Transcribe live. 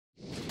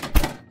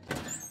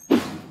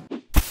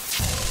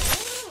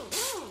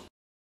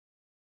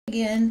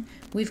Again,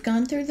 we've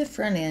gone through the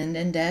front end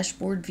and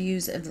dashboard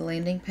views of the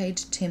landing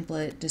page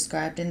template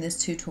described in this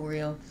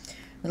tutorial.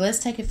 But let's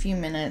take a few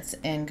minutes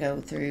and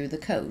go through the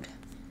code.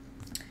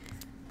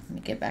 Let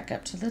me get back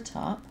up to the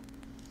top.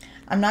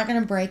 I'm not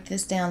going to break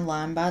this down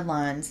line by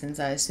line since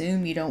I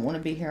assume you don't want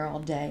to be here all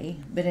day,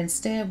 but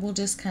instead we'll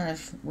just kind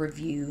of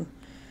review.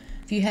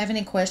 If you have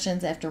any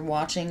questions after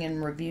watching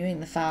and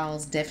reviewing the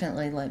files,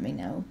 definitely let me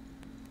know.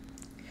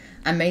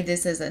 I made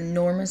this as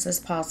enormous as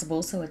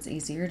possible so it's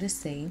easier to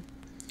see.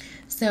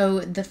 So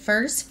the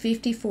first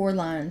 54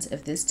 lines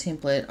of this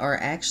template are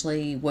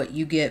actually what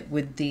you get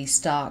with the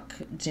stock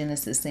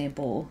Genesis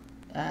sample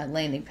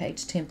landing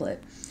page template.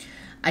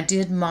 I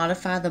did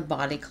modify the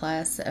body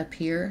class up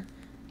here.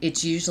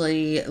 It's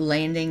usually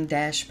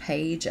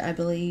landing-page, I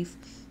believe.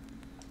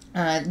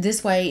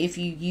 This way, if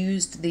you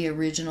used the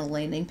original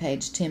landing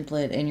page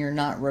template and you're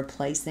not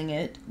replacing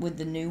it with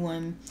the new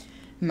one,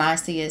 my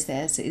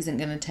CSS isn't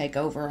going to take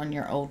over on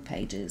your old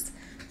pages.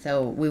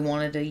 So we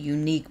wanted a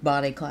unique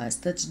body class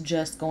that's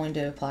just going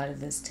to apply to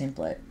this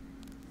template.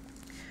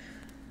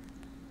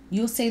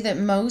 You'll see that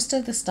most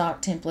of the stock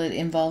template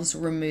involves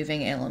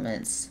removing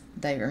elements.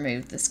 They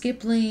remove the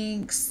skip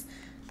links,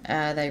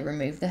 they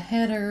remove the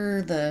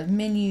header, the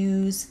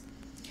menus.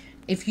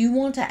 If you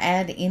want to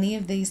add any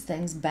of these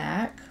things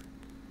back,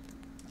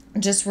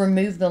 just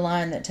remove the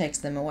line that takes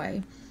them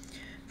away.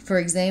 For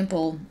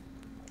example,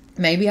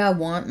 maybe I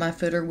want my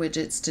footer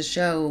widgets to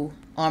show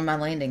on my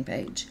landing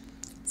page.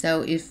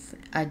 So if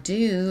I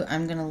do,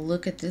 I'm going to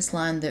look at this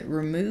line that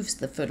removes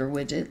the footer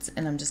widgets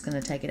and I'm just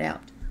going to take it out.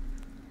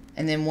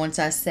 And then once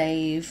I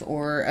save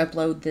or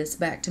upload this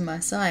back to my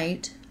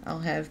site, I'll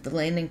have the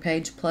landing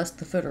page plus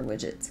the footer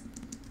widgets.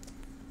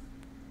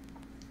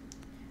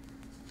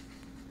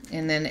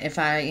 And then if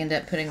I end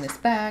up putting this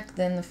back,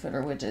 then the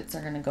footer widgets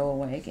are going to go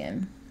away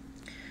again.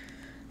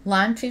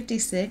 Line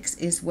 56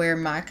 is where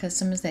my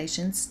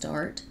customizations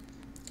start.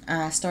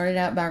 I started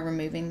out by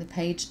removing the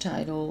page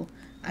title.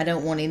 I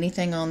don't want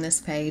anything on this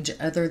page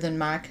other than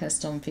my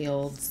custom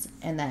fields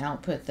and the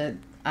output that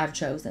I've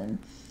chosen.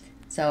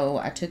 So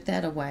I took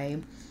that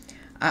away.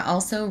 I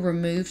also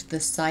removed the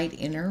site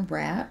inner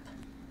wrap.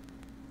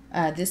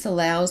 This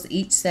allows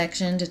each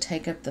section to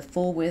take up the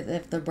full width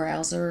of the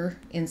browser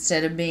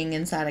instead of being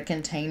inside a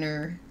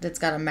container that's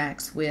got a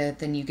max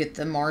width and you get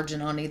the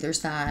margin on either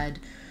side.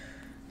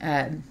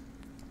 And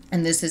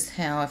this is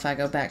how, if I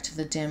go back to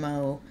the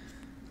demo,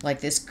 like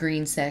this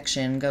green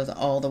section goes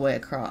all the way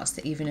across.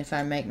 Even if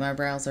I make my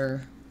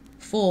browser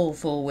full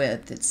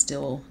width, it's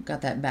still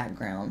got that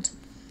background.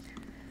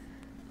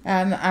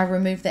 I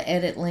removed the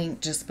edit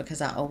link just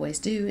because I always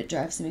do. It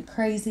drives me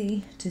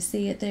crazy to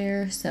see it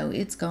there, so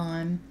it's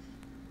gone.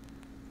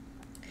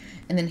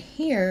 And then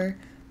here,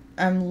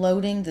 I'm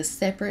loading the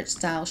separate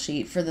style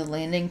sheet for the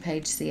landing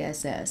page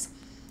CSS.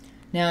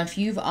 Now, if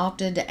you've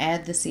opted to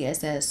add the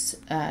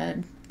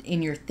CSS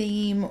in your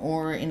theme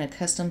or in a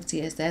custom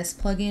CSS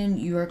plugin,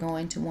 you are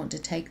going to want to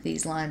take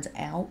these lines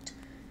out.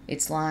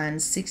 It's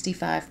lines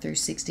 65 through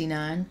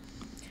 69.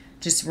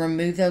 Just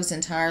remove those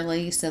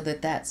entirely so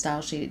that that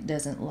style sheet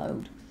doesn't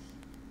load.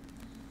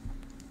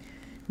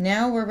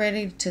 Now we're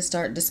ready to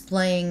start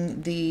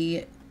displaying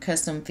the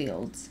custom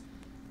fields.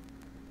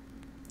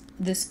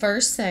 This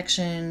first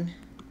section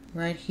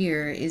right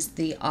here is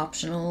the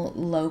optional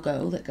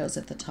logo that goes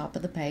at the top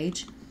of the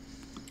page.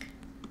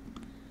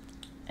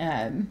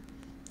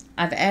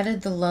 I've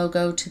added the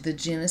logo to the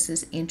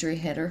Genesis entry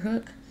header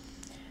hook.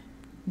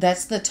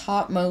 That's the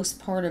topmost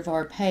part of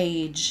our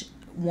page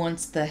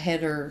once the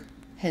header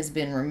has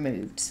been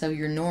removed. So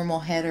your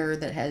normal header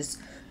that has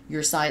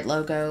your site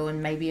logo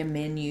and maybe a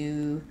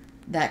menu,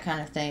 that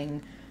kind of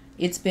thing,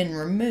 it's been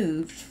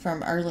removed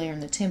from earlier in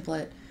the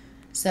template.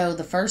 So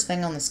the first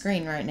thing on the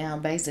screen right now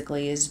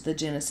basically is the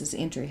Genesis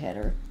entry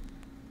header.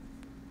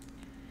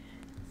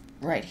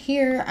 Right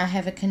here I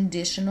have a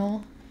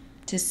conditional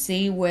to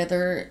see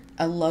whether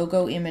a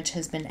logo image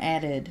has been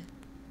added.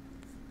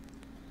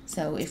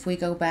 So if we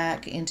go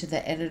back into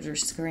the editor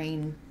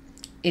screen,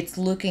 it's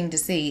looking to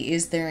see,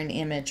 is there an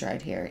image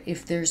right here?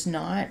 If there's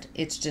not,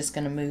 it's just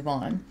going to move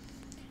on.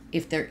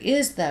 If there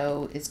is,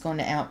 though, it's going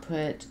to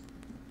output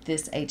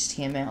this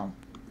HTML.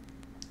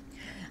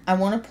 I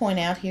want to point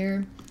out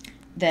here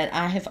that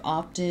I have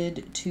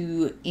opted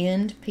to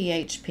end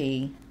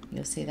PHP.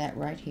 You'll see that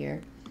right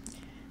here.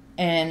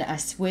 And I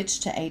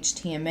switched to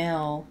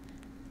HTML.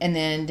 And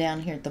then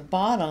down here at the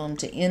bottom,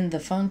 to end the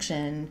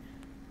function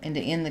and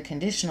to end the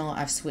conditional,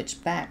 I've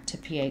switched back to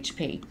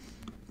PHP.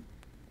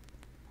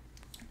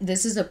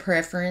 This is a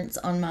preference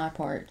on my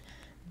part,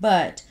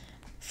 but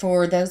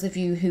for those of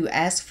you who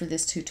asked for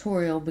this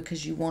tutorial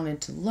because you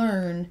wanted to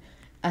learn,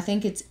 I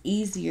think it's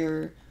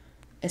easier,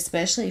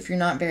 especially if you're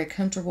not very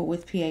comfortable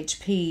with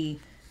PHP.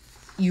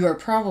 You are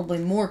probably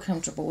more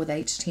comfortable with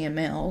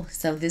HTML,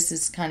 so this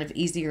is kind of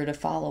easier to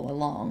follow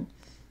along.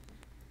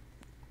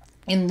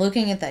 In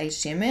looking at the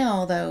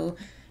HTML, though,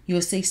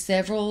 you'll see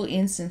several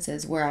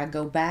instances where I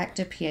go back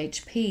to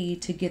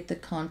PHP to get the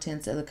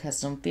contents of the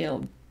custom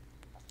field.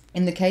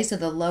 In the case of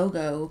the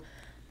logo,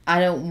 I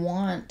don't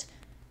want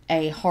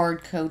a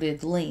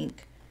hard-coded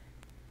link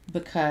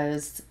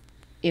because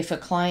if a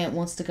client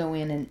wants to go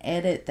in and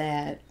edit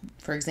that,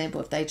 for example,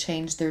 if they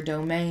change their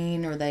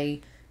domain or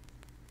they,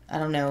 I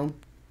don't know,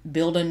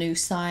 build a new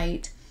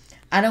site,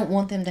 I don't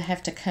want them to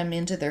have to come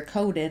into their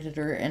code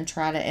editor and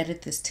try to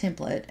edit this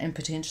template and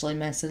potentially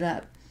mess it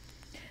up.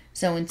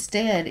 So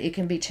instead, it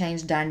can be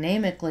changed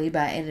dynamically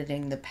by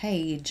editing the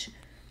page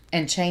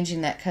and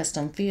changing that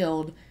custom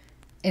field.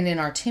 And in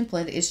our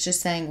template, it's just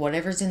saying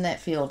whatever's in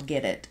that field,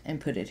 get it and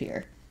put it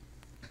here.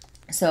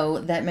 So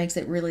that makes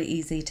it really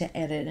easy to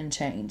edit and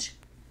change.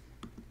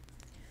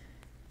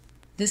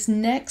 This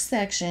next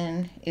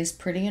section is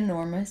pretty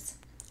enormous.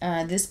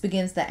 This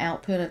begins the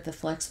output of the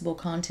flexible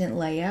content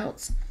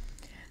layouts.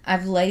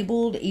 I've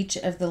labeled each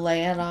of the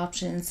layout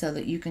options so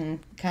that you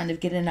can kind of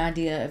get an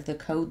idea of the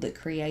code that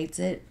creates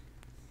it.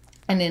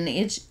 And in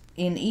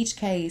each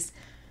case,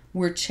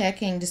 we're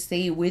checking to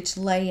see which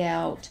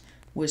layout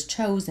was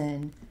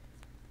chosen.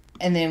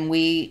 And then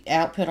we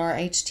output our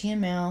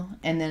HTML,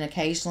 and then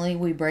occasionally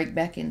we break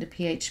back into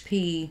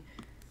PHP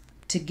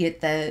to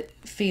get the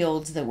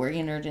fields that were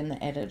entered in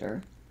the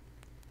editor.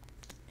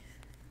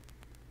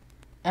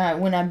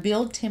 When I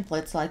build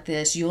templates like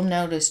this, you'll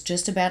notice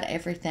just about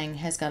everything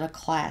has got a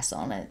class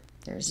on it.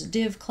 There's a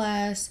div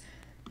class,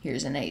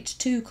 here's an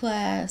h2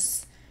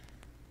 class,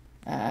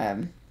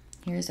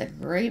 here's a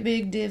great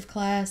big div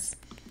class.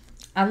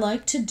 I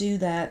like to do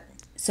that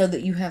so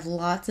that you have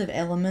lots of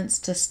elements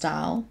to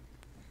style.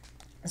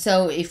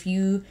 So if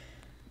you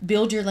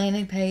build your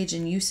landing page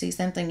and you see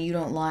something you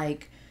don't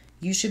like,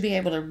 you should be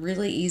able to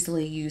really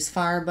easily use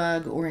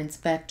Firebug or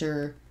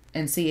Inspector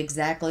and see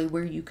exactly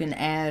where you can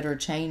add or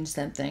change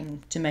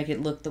something to make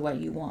it look the way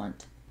you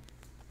want.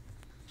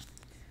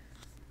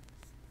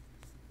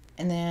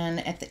 And then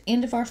at the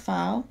end of our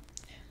file,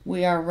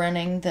 we are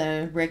running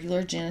the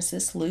regular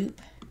Genesis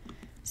loop.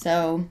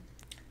 So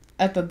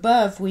up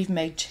above, we've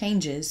made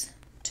changes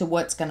to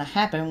what's going to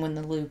happen when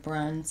the loop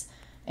runs.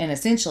 And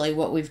essentially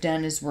what we've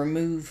done is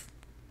remove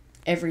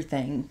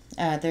everything.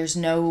 There's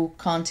no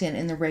content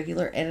in the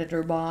regular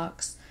editor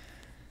box.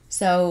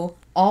 So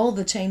all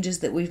the changes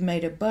that we've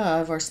made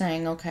above are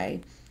saying,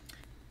 okay,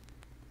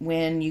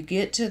 when you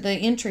get to the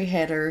entry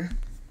header,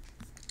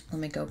 let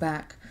me go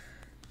back.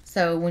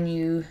 So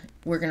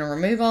we're going to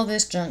remove all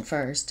this junk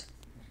first.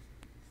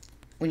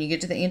 When you get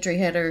to the entry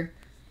header,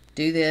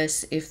 do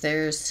this if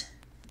there's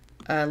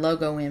a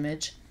logo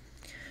image.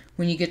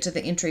 When you get to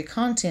the entry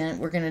content,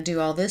 we're going to do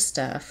all this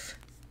stuff.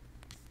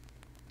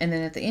 And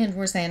then at the end,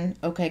 we're saying,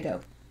 okay, go.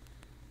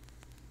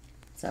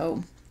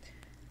 So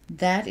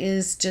that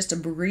is just a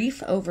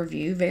brief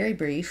overview, very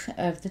brief,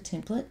 of the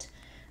template.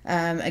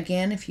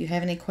 Again, if you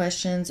have any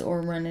questions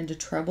or run into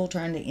trouble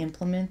trying to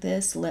implement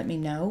this, let me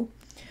know.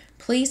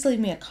 Please leave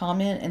me a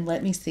comment and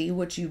let me see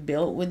what you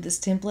built with this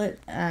template.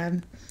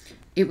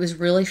 It was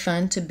really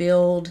fun to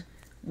build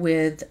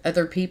with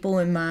other people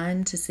in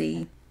mind to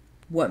see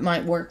what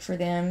might work for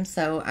them.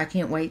 So I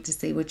can't wait to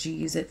see what you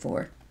use it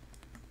for.